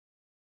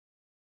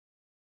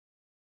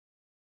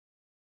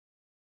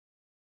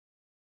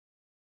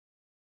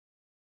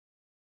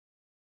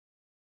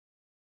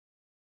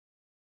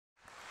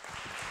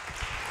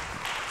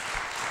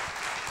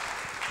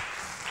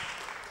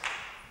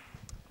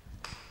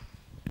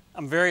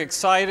I'm very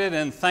excited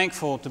and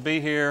thankful to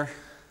be here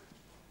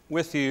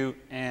with you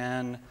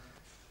and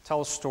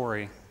tell a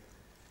story.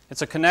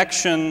 It's a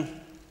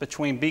connection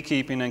between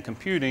beekeeping and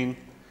computing,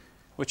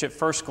 which at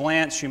first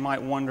glance you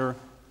might wonder,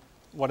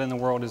 what in the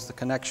world is the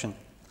connection?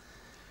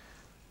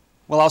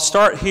 Well, I'll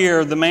start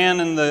here. The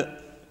man in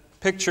the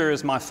picture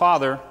is my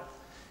father,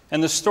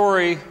 and the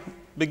story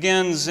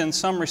begins in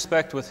some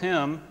respect with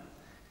him.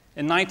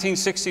 In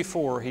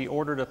 1964, he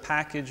ordered a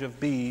package of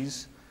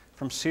bees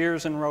from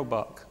Sears and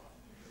Roebuck.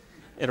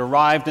 It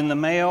arrived in the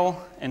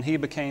mail, and he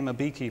became a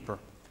beekeeper.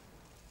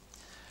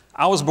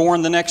 I was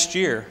born the next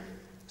year,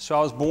 so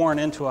I was born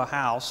into a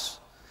house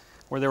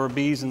where there were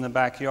bees in the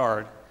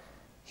backyard.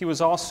 He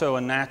was also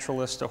a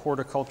naturalist, a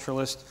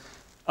horticulturalist,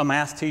 a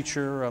math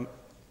teacher, a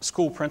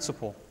school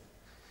principal.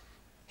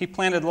 He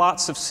planted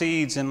lots of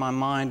seeds in my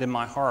mind and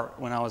my heart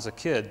when I was a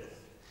kid.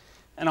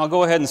 And I'll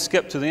go ahead and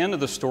skip to the end of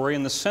the story.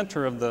 In the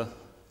center of the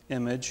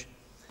image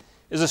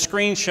is a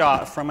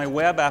screenshot from a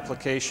web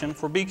application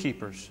for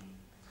beekeepers.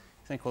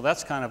 You think, well,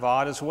 that's kind of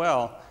odd as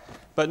well.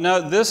 But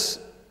no, this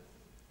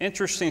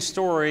interesting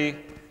story,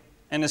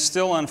 and is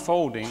still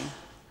unfolding,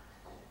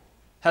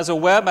 has a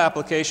web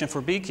application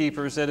for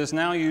beekeepers that is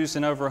now used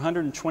in over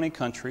 120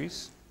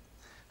 countries.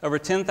 Over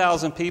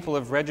 10,000 people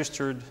have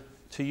registered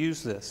to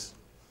use this.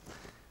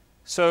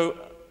 So,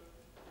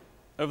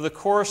 over the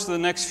course of the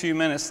next few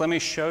minutes, let me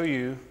show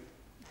you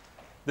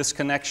this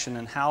connection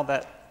and how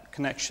that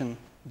connection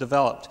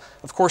developed.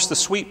 Of course, the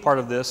sweet part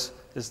of this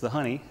is the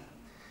honey.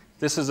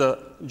 This is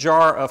a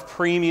jar of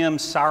premium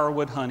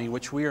sourwood honey,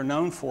 which we are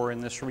known for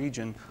in this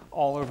region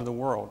all over the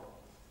world.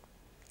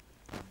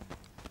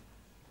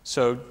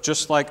 So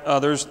just like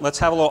others, let's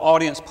have a little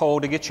audience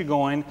poll to get you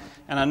going.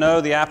 And I know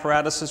the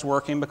apparatus is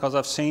working because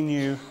I've seen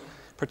you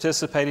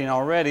participating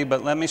already,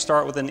 but let me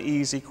start with an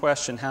easy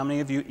question. How many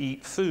of you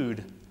eat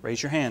food?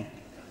 Raise your hand.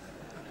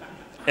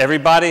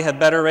 Everybody had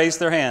better raise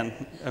their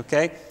hand,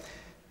 okay?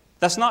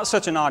 That's not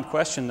such an odd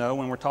question, though,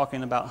 when we're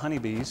talking about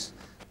honeybees,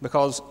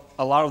 because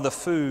a lot of the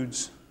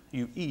foods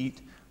you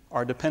eat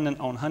are dependent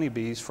on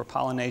honeybees for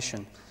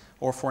pollination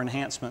or for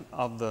enhancement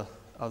of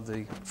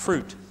the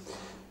fruit.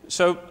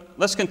 So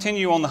let's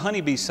continue on the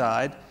honeybee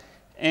side.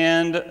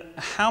 And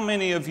how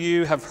many of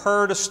you have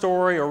heard a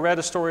story or read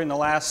a story in the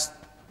last,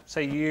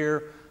 say,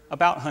 year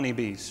about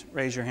honeybees?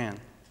 Raise your hand.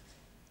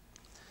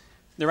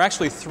 There are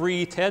actually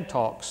 3 TED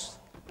Talks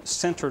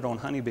centered on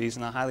honeybees,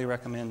 and I highly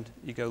recommend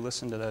you go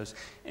listen to those.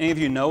 Any of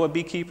you know a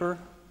beekeeper?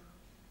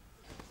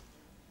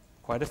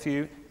 Quite a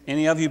few.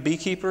 Any of you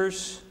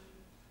beekeepers?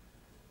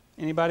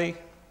 Anybody?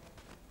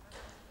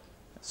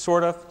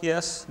 Sort of?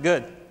 Yes?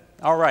 Good.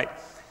 All right.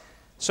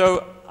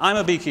 So I'm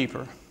a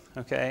beekeeper,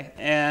 okay,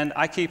 and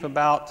I keep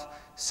about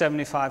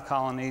 75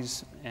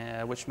 colonies,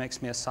 which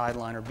makes me a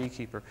sideliner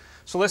beekeeper.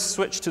 So let's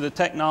switch to the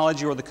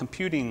technology or the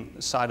computing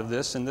side of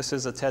this, and this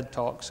is a TED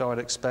Talk, so I'd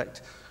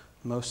expect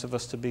most of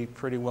us to be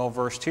pretty well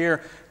versed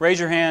here. Raise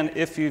your hand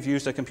if you've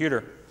used a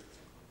computer.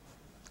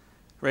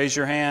 Raise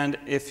your hand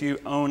if you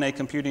own a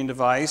computing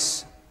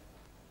device.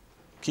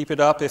 Keep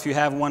it up if you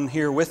have one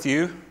here with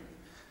you.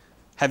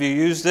 Have you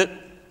used it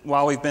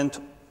while we've been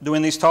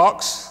doing these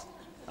talks?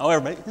 Oh,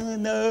 everybody, oh,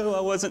 no,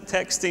 I wasn't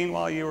texting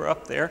while you were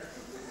up there.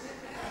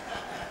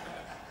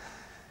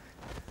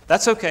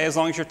 That's okay, as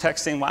long as you're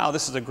texting, wow,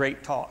 this is a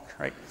great talk,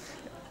 right?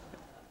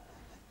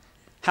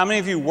 How many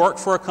of you work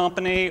for a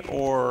company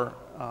or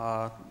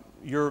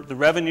the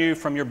revenue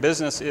from your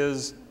business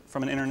is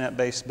from an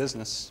internet-based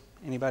business?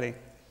 Anybody?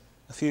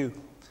 A few.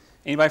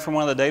 Anybody from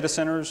one of the data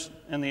centers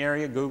in the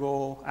area?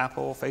 Google,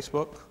 Apple,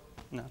 Facebook?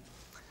 No.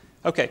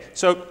 Okay,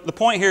 so the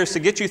point here is to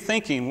get you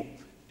thinking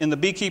in the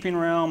beekeeping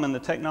realm and the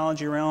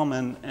technology realm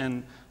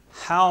and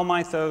how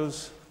might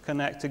those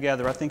connect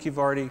together. I think you've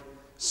already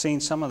seen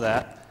some of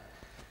that.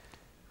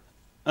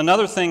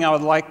 Another thing I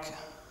would like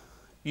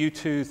you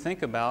to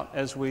think about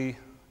as we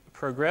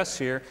progress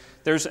here,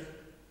 there's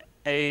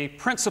a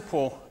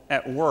principle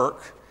at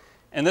work,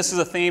 and this is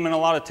a theme in a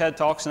lot of TED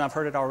Talks, and I've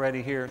heard it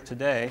already here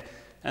today,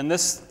 and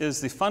this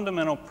is the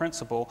fundamental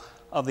principle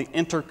of the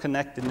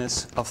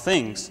interconnectedness of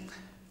things.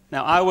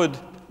 Now, I would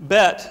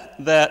bet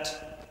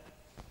that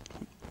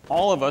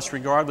all of us,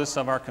 regardless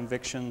of our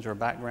convictions or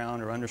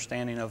background or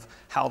understanding of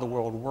how the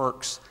world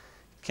works,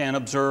 can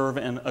observe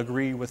and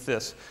agree with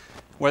this.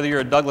 Whether you're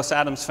a Douglas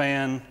Adams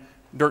fan,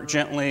 Dirk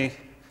Gently,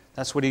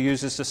 that's what he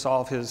uses to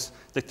solve his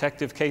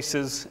detective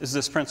cases, is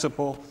this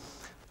principle.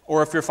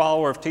 Or if you're a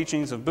follower of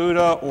teachings of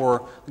Buddha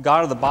or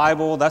God of the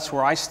Bible, that's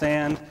where I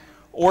stand.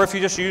 Or if you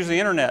just use the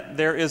internet,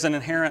 there is an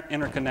inherent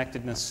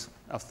interconnectedness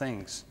of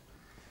things.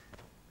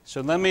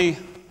 So let me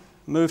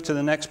move to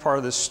the next part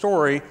of this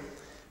story,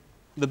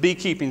 the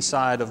beekeeping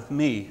side of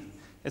me.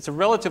 It's a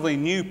relatively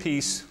new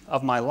piece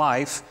of my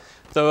life,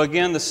 though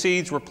again the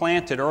seeds were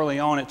planted early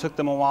on. It took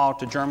them a while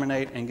to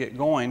germinate and get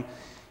going.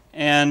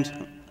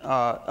 And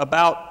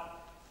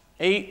about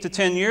 8 to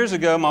 10 years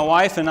ago, my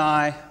wife and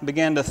I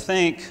began to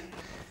think.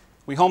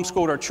 We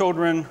homeschooled our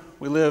children.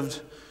 We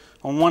lived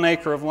on 1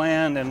 acre of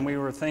land, and we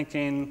were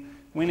thinking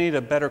we need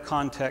a better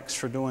context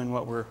for doing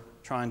what we're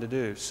trying to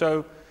do.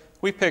 So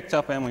we picked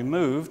up and we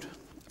moved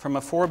from a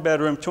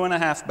 4-bedroom,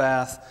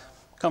 2.5-bath,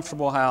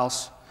 comfortable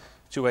house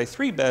to a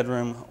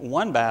 3-bedroom,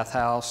 1-bath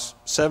house,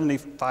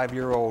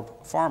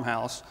 75-year-old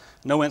farmhouse,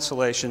 no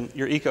insulation.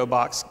 Your eco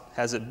box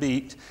has it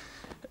beat,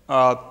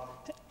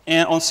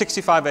 and on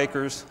 65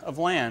 acres of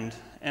land.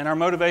 And our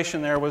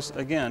motivation there was,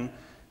 again,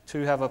 to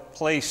have a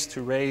place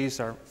to raise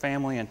our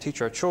family and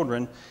teach our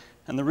children.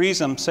 And the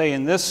reason I'm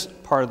saying this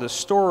part of the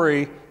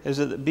story is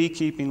that the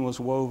beekeeping was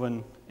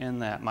woven in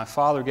that. My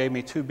father gave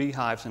me 2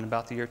 beehives in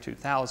about the year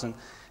 2000,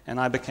 and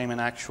I became an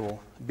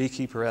actual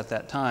beekeeper at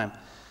that time.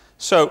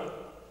 So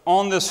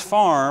on this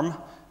farm,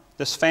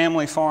 this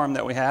family farm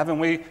that we have,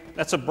 and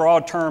that's a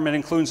broad term, it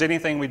includes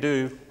anything we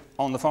do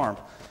on the farm.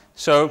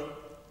 So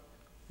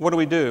what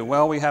do?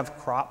 Well, we have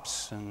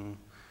crops and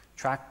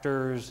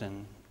tractors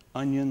and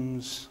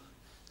onions,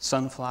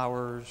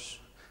 sunflowers,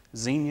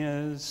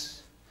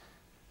 zinnias,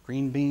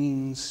 green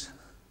beans,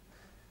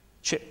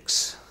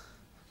 chicks,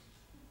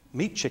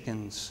 meat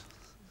chickens,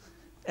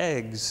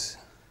 eggs,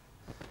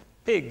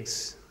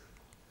 pigs,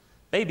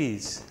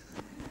 babies,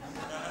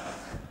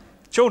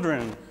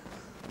 children,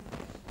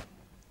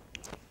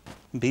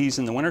 bees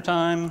in the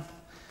wintertime,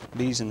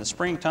 bees in the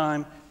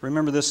springtime.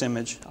 Remember this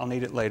image, I'll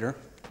need it later.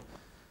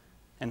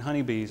 And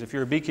honeybees. If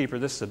you're a beekeeper,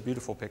 this is a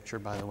beautiful picture,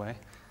 by the way.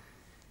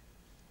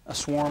 A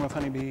swarm of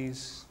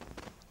honeybees.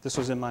 This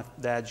was in my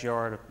dad's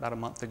yard about a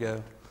month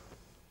ago.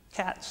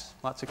 Cats,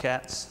 lots of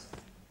cats.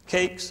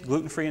 Cakes,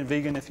 gluten-free and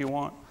vegan if you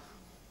want.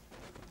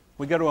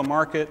 We go to a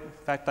market.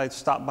 In fact, I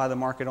stopped by the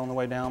market on the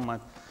way down. My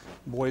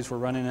boys were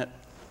running it.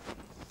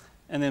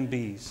 And then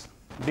bees.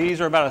 Bees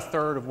are about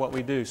 1/3 of what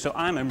we do. So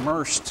I'm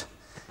immersed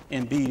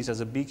in bees as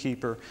a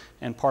beekeeper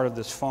and part of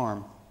this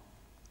farm.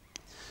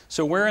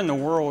 So where in the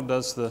world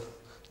does the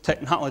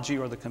technology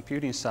or the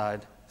computing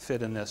side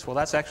fit in this? Well,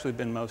 that's actually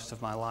been most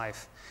of my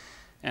life.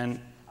 And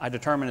I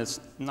determined it's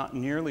not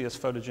nearly as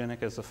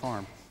photogenic as the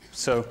farm.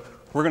 So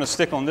we're going to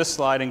stick on this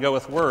slide and go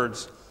with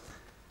words.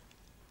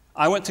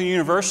 I went to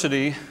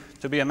university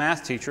to be a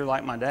math teacher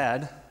like my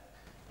dad.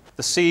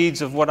 The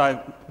seeds of what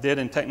I did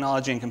in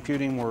technology and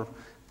computing were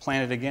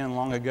planted again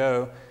long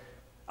ago.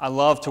 I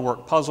love to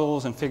work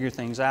puzzles and figure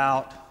things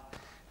out.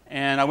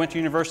 And I went to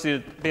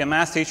university to be a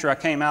math teacher. I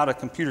came out a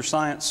computer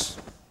science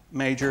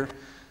major.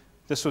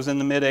 This was in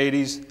the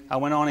mid-'80s. I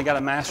went on and got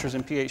a master's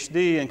and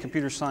PhD in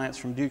computer science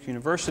from Duke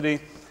University.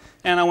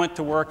 And I went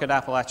to work at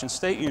Appalachian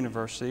State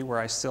University, where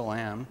I still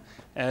am,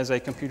 as a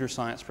computer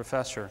science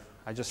professor.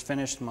 I just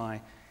finished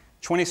my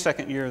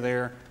 22nd year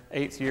there,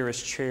 8th year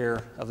as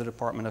chair of the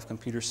Department of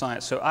Computer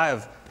Science. So I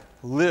have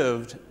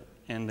lived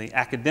in the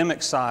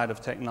academic side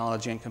of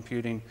technology and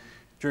computing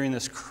during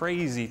this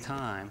crazy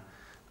time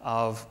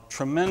of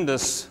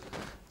tremendous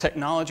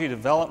technology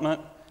development,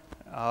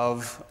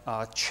 of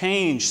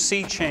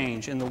sea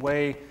change in the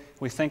way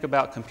we think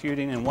about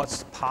computing and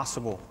what's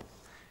possible.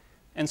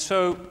 And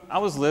so I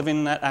was living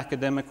in that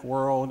academic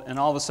world, and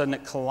all of a sudden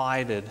it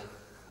collided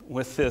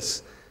with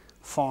this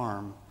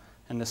farm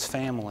and this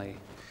family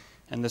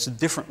and this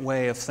different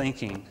way of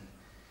thinking.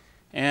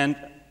 And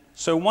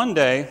so one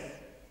day,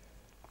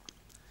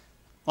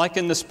 like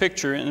in this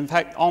picture, and in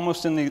fact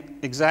almost in the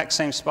exact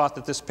same spot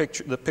that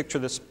the picture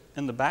that's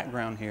in the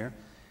background here,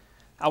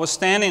 I was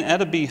standing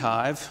at a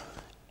beehive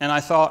and I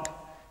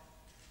thought,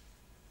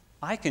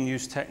 I can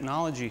use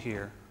technology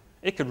here.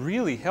 It could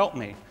really help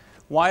me.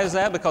 Why is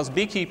that? Because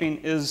beekeeping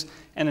is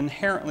an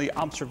inherently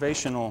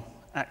observational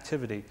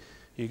activity.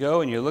 You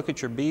go and you look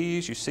at your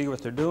bees, you see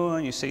what they're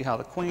doing, you see how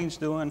the queen's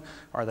doing,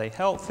 are they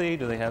healthy,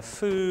 do they have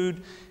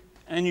food,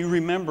 and you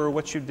remember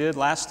what you did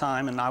last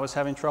time, and I was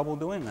having trouble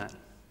doing that.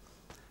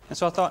 And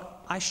so I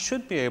thought, I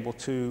should be able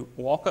to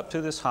walk up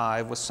to this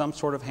hive with some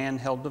sort of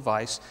handheld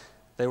device.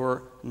 They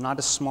were not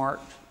as smart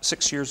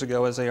 6 years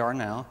ago as they are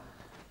now.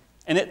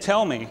 And it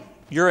tell me,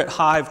 you're at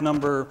hive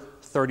number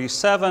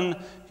 37,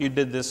 you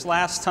did this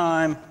last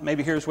time,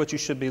 maybe here's what you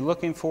should be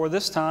looking for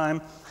this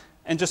time,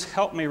 and just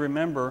help me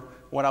remember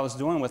what I was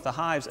doing with the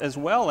hives, as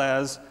well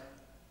as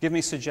give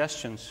me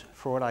suggestions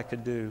for what I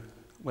could do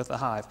with the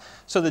hive.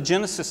 So the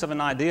genesis of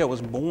an idea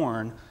was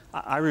born.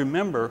 I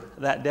remember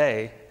that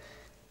day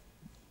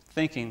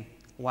thinking,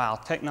 wow,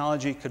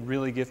 technology could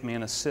really give me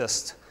an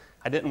assist.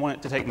 I didn't want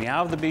it to take me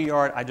out of the bee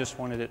yard, I just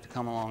wanted it to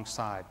come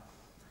alongside.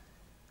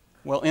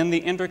 Well, in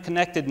the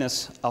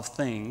interconnectedness of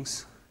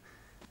things,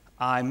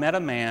 I met a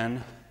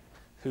man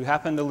who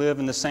happened to live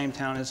in the same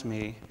town as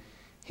me.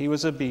 He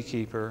was a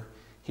beekeeper,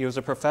 he was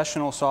a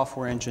professional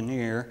software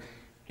engineer,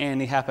 and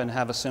he happened to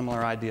have a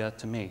similar idea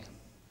to me.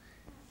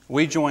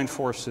 We joined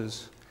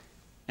forces,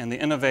 and the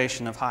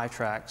innovation of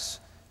HiTrax,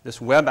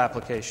 this web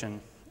application,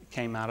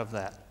 came out of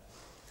that.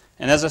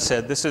 And as I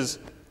said, this is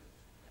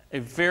a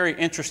very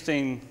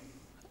interesting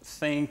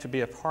thing to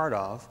be a part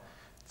of,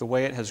 the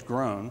way it has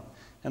grown.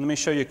 And let me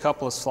show you a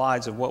couple of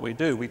slides of what we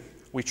do.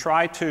 We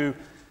try to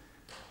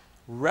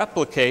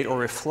replicate or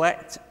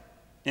reflect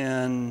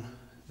in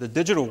the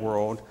digital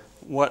world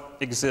what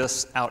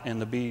exists out in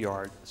the bee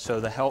yard. So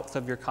the health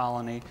of your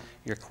colony,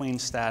 your queen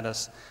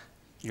status,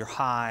 your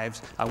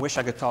hives. I wish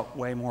I could talk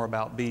way more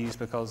about bees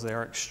because they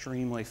are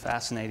extremely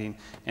fascinating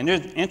and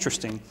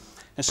interesting.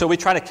 And so we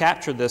try to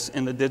capture this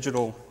in the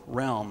digital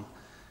realm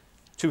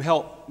to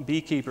help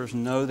beekeepers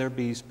know their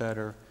bees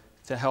better,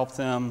 to help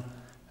them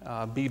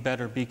be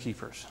better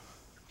beekeepers.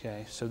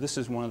 Okay, so this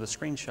is one of the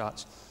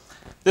screenshots.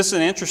 This is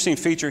an interesting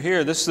feature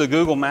here. This is a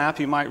Google map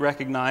you might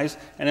recognize,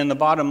 and in the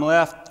bottom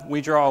left,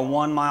 we draw a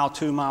 1 mile,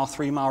 2 mile,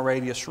 3 mile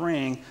radius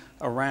ring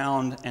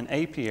around an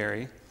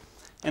apiary.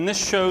 And this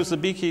shows the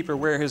beekeeper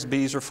where his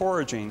bees are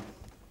foraging.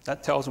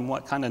 That tells him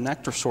what kind of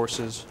nectar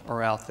sources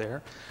are out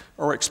there,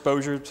 or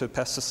exposure to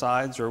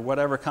pesticides, or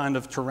whatever kind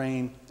of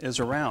terrain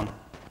is around.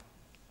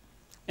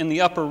 In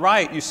the upper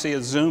right, you see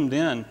a zoomed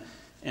in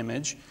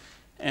image,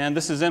 and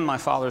this is in my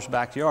father's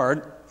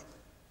backyard.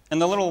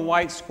 And the little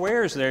white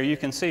squares there you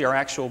can see are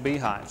actual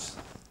beehives.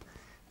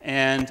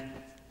 And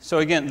so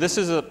again, this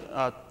is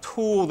a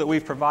tool that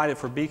we've provided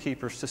for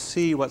beekeepers to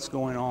see what's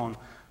going on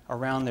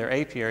around their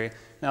apiary.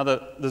 Now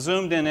the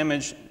zoomed in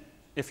image,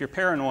 if you're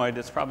paranoid,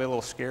 it's probably a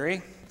little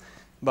scary,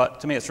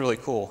 but to me it's really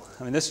cool.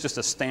 I mean, this is just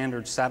a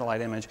standard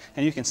satellite image,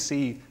 and you can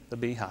see the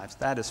beehives.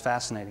 That is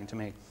fascinating to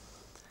me.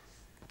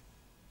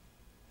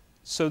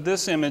 So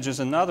this image is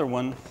another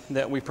one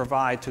that we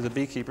provide to the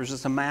beekeepers.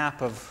 It's a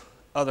map of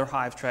other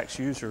HiveTrax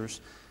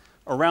users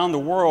around the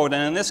world,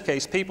 and in this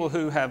case, people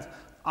who have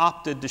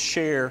opted to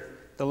share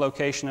the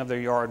location of their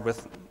yard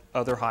with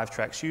other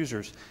HiveTrax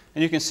users.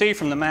 And you can see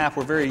from the map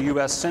we're very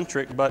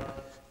US-centric,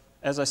 but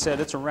as I said,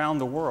 it's around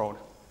the world.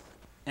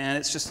 And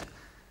it's just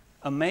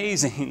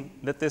amazing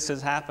that this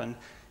has happened.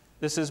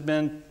 This has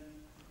been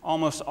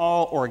almost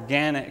all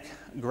organic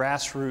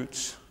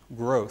grassroots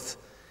growth.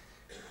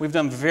 We've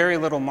done very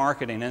little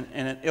marketing,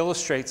 and it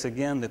illustrates,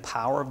 again, the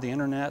power of the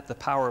internet, the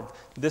power of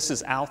this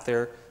is out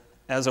there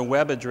as a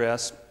web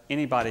address.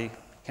 Anybody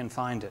can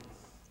find it.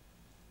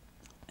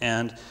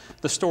 And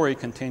the story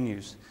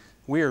continues.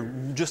 We are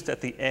just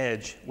at the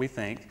edge, we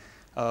think,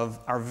 of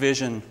our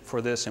vision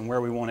for this and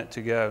where we want it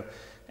to go,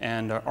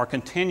 and are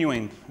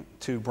continuing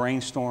to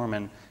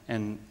brainstorm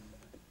and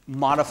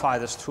modify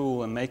this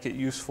tool and make it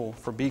useful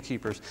for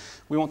beekeepers.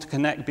 We want to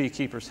connect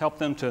beekeepers, help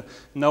them to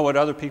know what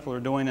other people are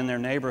doing in their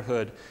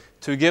neighborhood,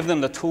 to give them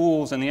the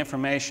tools and the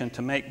information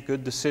to make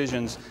good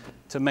decisions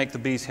to make the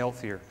bees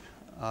healthier.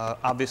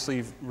 Obviously,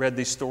 you've read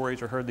these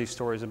stories or heard these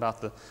stories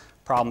about the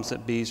problems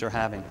that bees are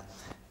having.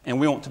 And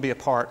we want to be a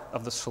part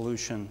of the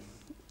solution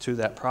to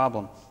that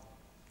problem.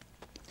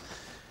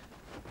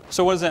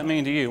 So what does that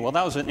mean to you? Well,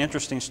 that was an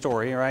interesting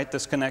story, right?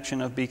 This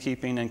connection of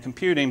beekeeping and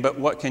computing, but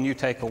what can you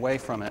take away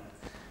from it?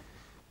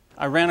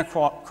 I ran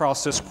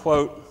across this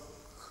quote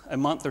a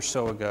month or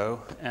so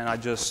ago, and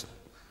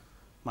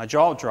my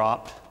jaw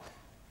dropped,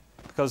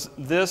 because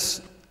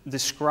this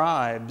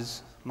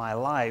describes my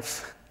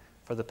life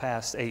for the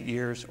past 8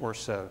 years or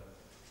so.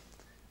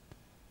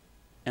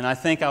 And I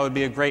think I would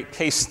be a great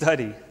case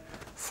study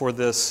for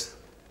this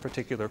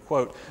particular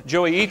quote.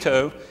 Joey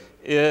Ito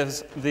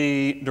is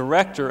the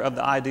director of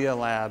the Idea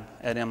Lab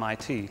at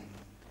MIT,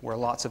 where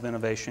lots of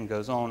innovation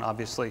goes on,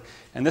 obviously.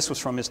 And this was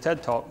from his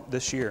TED Talk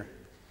this year.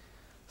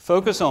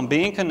 Focus on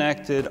being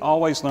connected,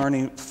 always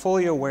learning,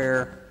 fully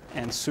aware,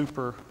 and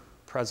super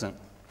present.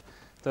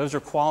 Those are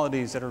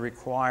qualities that are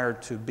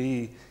required to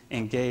be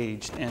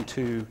engaged and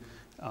to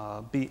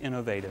be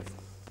innovative.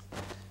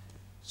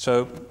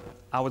 So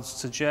I would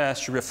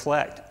suggest you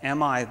reflect,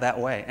 am I that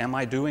way? Am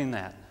I doing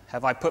that?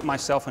 Have I put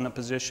myself in a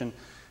position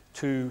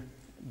to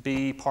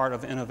be part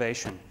of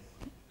innovation?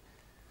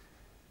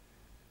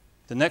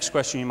 The next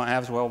question you might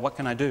have is, well, what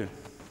can I do?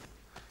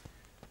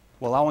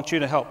 Well, I want you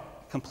to help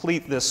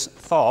complete this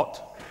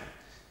thought.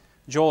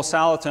 Joel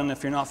Salatin,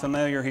 if you're not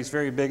familiar, he's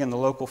very big in the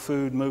local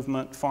food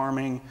movement,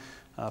 farming,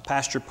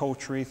 pasture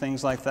poultry,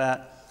 things like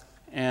that.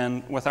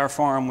 And with our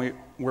farm,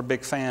 we're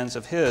big fans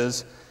of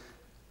his.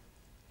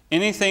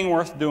 Anything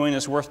worth doing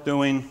is worth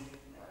doing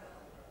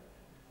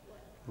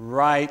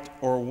right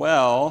or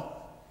well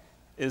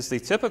is the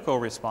typical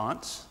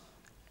response,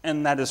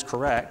 and that is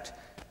correct,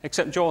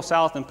 except Joel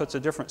Salatin puts a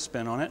different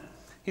spin on it.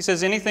 He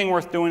says anything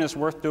worth doing is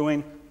worth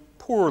doing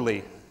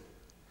poorly.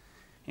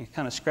 You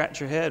kind of scratch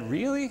your head,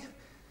 really?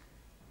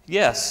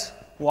 Yes.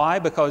 Why?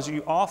 Because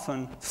you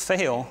often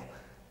fail,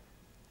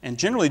 and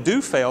generally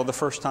do fail the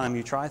first time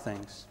you try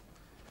things.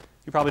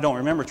 You probably don't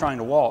remember trying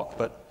to walk,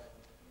 but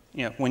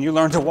when you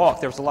learned to walk,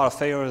 there was a lot of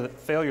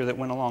failure that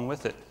went along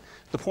with it.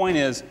 The point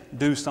is,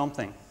 do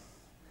something.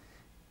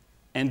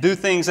 And do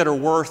things that are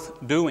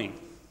worth doing.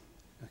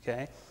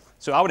 Okay?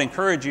 So I would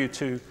encourage you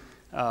to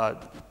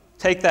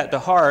take that to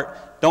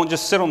heart. Don't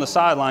just sit on the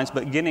sidelines,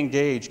 but get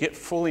engaged, get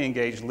fully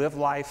engaged, live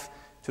life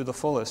to the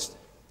fullest.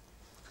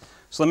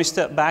 So let me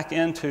step back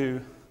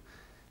into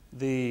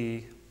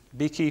the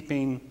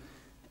beekeeping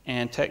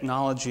and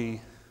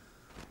technology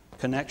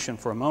connection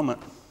for a moment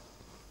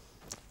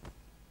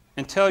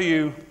and tell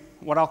you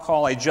what I'll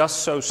call a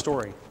just so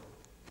story.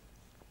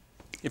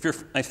 If you're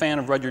a fan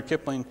of Rudyard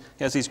Kipling,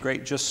 he has these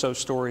great just so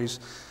stories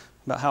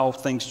about how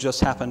things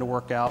just happen to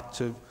work out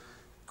to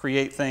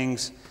create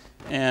things.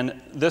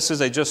 And this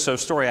is a just so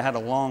story. I had a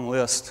long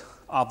list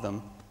of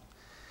them.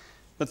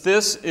 But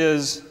this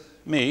is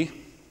me.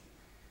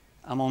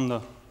 I'm on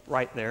the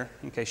right there,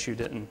 in case you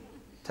didn't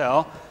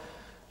tell.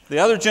 The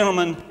other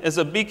gentleman is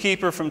a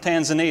beekeeper from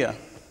Tanzania,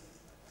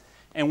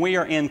 and we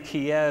are in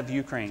Kiev,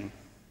 Ukraine,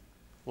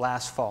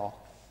 last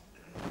fall.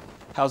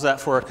 How's that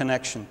for a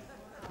connection?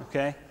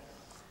 Okay?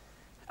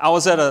 I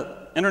was at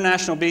an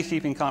international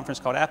beekeeping conference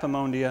called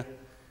Appamondia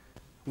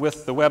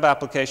with the web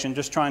application,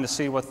 just trying to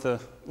see what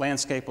the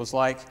landscape was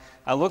like.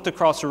 I looked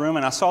across the room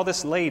and I saw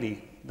this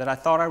lady that I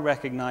thought I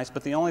recognized,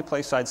 but the only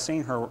place I'd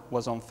seen her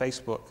was on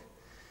Facebook.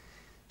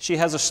 She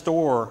has a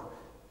store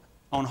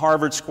on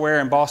Harvard Square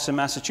in Boston,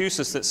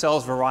 Massachusetts that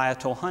sells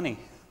varietal honey.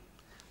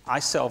 I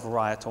sell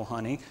varietal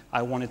honey.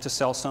 I wanted to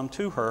sell some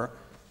to her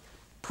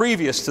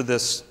previous to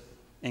this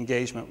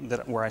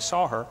engagement where I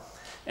saw her.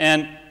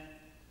 And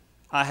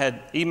I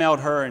had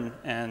emailed her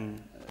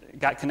and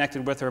got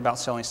connected with her about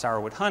selling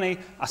sourwood honey.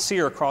 I see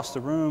her across the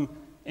room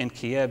in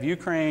Kiev,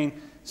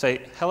 Ukraine,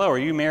 say, "Hello, are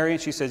you Mary?"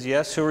 And she says,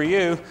 "Yes, who are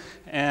you?"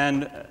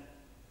 And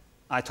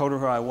I told her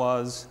who I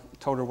was,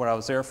 told her what I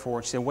was there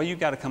for. She said, "Well, you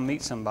got to come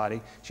meet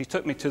somebody." She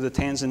took me to the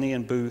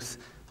Tanzanian booth.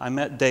 I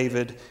met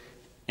David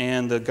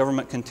and the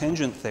government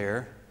contingent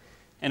there.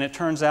 And it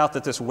turns out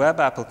that this web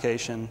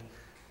application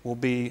will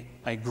be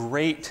a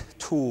great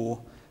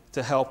tool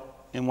to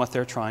help in what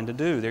they're trying to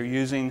do. They're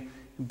using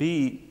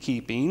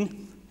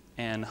beekeeping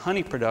and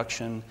honey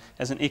production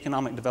as an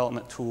economic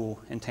development tool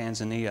in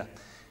Tanzania.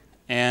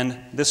 And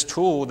this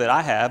tool that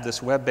I have,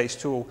 this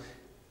web-based tool,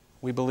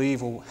 we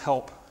believe will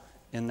help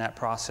in that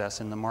process,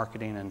 in the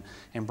marketing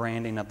and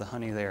branding of the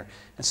honey there.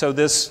 And so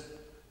this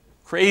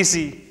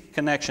crazy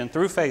connection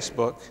through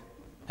Facebook,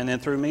 and then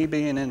through me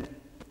being in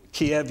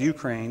Kiev,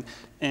 Ukraine,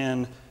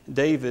 and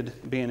David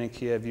being in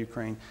Kiev,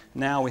 Ukraine,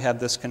 now we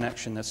have this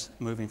connection that's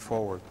moving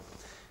forward.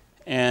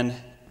 And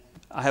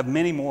I have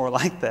many more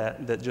like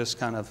that just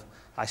kind of,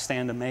 I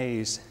stand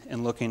amazed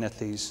in looking at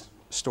these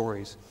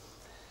stories.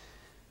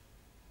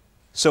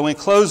 So in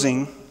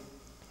closing,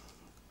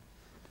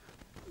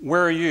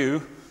 where are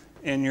you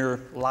in your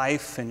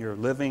life, in your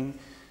living,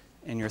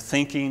 in your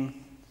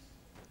thinking?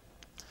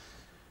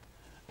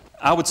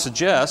 I would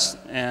suggest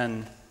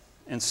and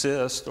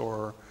insist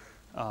or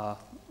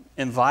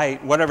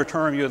invite, whatever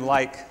term you would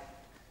like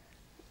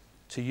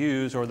to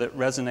use or that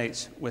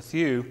resonates with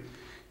you,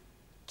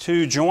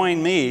 to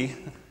join me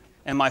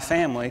and my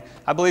family.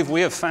 I believe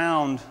we have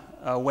found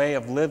a way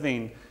of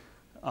living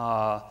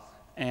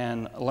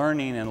and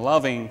learning and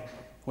loving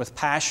with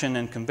passion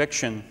and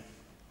conviction,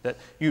 that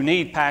you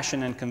need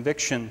passion and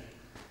conviction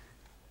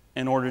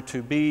in order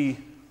to be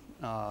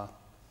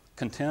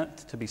content,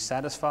 to be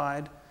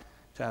satisfied,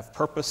 to have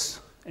purpose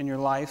in your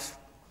life.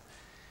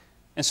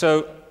 And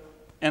so,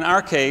 in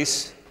our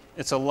case,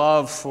 it's a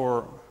love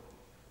for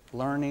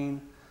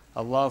learning,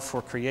 a love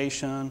for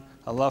creation,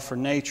 a love for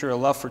nature, a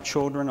love for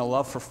children, a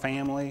love for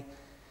family.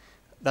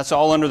 That's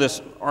all under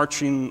this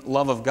arching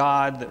love of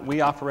God that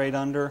we operate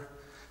under.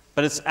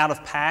 But it's out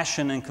of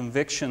passion and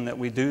conviction that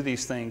we do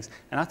these things.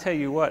 And I tell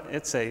you what,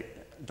 it's a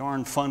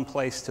darn fun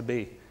place to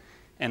be.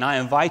 And I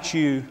invite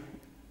you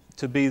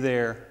to be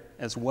there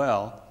as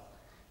well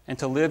and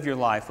to live your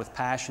life with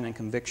passion and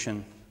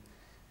conviction,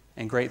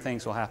 and great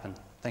things will happen.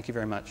 Thank you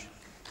very much.